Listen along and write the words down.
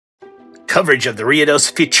Coverage of the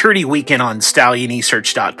Ruidoso Futurity weekend on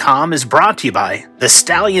StallionSearch.com is brought to you by the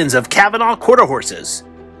Stallions of Kavanaugh Quarter Horses,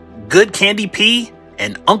 Good Candy P,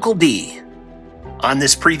 and Uncle D. On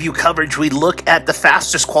this preview coverage, we look at the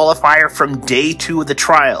fastest qualifier from day 2 of the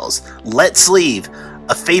trials. Let's Leave,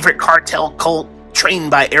 a Favorite Cartel colt trained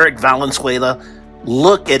by Eric Valenzuela.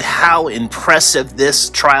 Look at how impressive this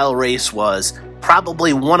trial race was.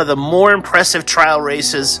 Probably one of the more impressive trial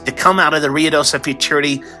races to come out of the Ruidoso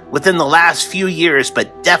Futurity within the last few years,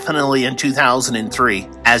 but definitely in 2003,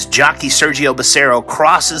 as jockey Sergio Beccera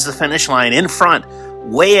crosses the finish line in front,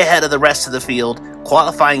 way ahead of the rest of the field,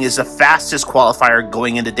 qualifying as the fastest qualifier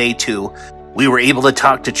going into day 2. We were able to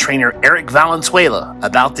talk to trainer Eric Valenzuela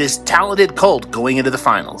about this talented colt going into the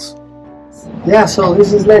finals. Yeah, so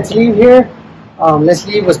this is Let's Leave here. Let's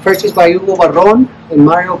Leave was purchased by Hugo Barron and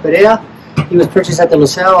Mario Perea. He was purchased at the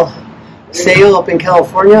Los Alamitos Sale up in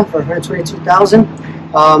California for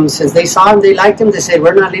 $122,000. Since they saw him, they liked him. They said,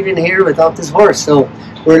 we're not leaving here without this horse. So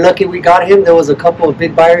we're lucky we got him. There was a couple of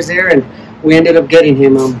big buyers there, and we ended up getting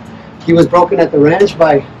him. He was broken at the ranch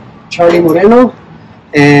by Charlie Moreno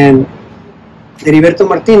and Heriberto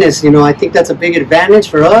Martinez. You know, I think that's a big advantage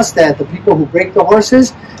for us, that the people who break the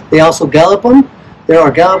horses, they also gallop them. There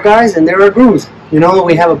are gallop guys and there are grooms. You know,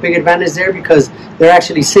 we have a big advantage there because they're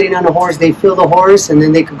actually sitting on the horse. They feel the horse, and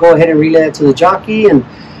then they could go ahead and relay it to the jockey, and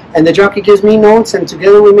the jockey gives me notes, and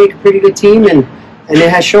together we make a pretty good team, and it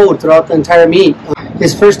has showed throughout the entire meet.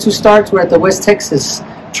 His first 2 starts were at the West Texas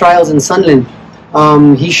trials in Sunland.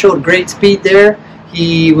 He showed great speed there.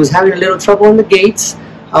 He was having a little trouble in the gates.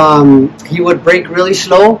 He would break really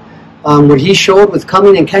slow. What he showed with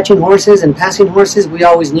coming and catching horses and passing horses, we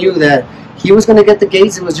always knew that he was going to get the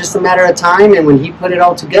gates. It was just a matter of time, and when he put it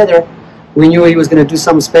all together, we knew he was going to do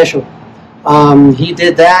something special. He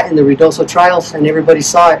did that in the Ruidoso trials, and everybody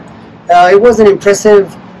saw it. It wasn't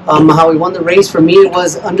impressive how he won the race. For me, it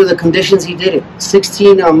was under the conditions he did it.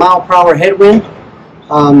 16 mile per hour headwind.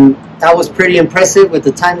 That was pretty impressive with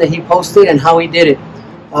the time that he posted and how he did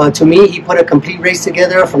it. To me, he put a complete race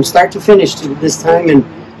together from start to finish this time,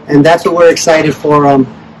 and that's what we're excited for.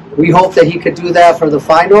 We hope that he could do that for the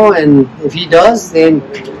final, and if he does, then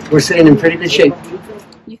we're sitting in pretty good shape.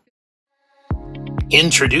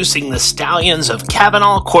 Introducing the Stallions of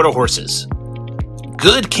Kavanaugh Quarter Horses.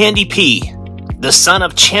 Good Candy P, the son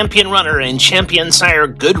of champion runner and champion sire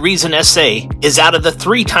Good Reason SA, is out of the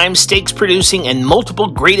 3-time stakes producing and multiple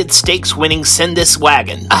graded stakes winning Send This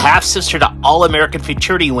Wagon, a half-sister to All-American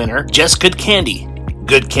Futurity winner Just Good Candy.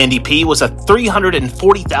 Good Candy P was a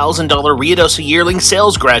 $340,000 Ruidoso yearling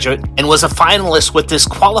sales graduate and was a finalist with this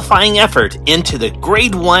qualifying effort into the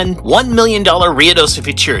Grade 1 $1 million Ruidoso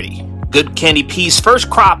Futurity. Good Candy P's first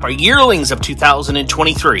crop are yearlings of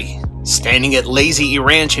 2023. Standing at Lazy E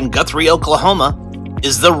Ranch in Guthrie, Oklahoma,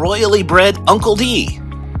 is the royally bred Uncle D,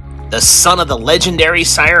 the son of the legendary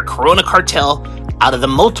sire Corona Cartel out of the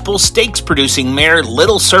multiple stakes producing mare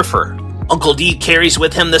Little Surfer. Uncle D carries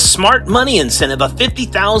with him the smart money incentive of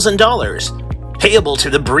 $50,000, payable to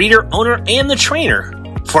the breeder, owner, and the trainer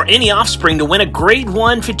for any offspring to win a Grade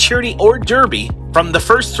 1 Futurity or Derby from the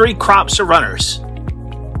first 3 crops of runners.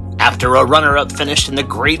 After a runner-up finished in the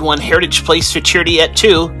Grade 1 Heritage Place Futurity at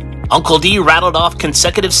 2, Uncle D rattled off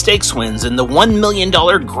consecutive stakes wins in the $1 million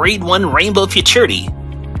Grade 1 Rainbow Futurity,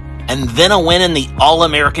 and then a win in the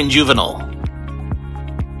All-American Juvenile.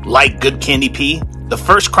 Like Good Candy P, the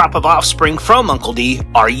first crop of offspring from Uncle D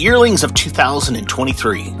are yearlings of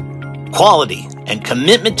 2023. Quality and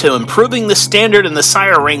commitment to improving the standard in the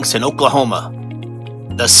sire ranks in Oklahoma.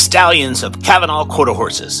 The Stallions of Kavanaugh Quarter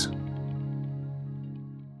Horses.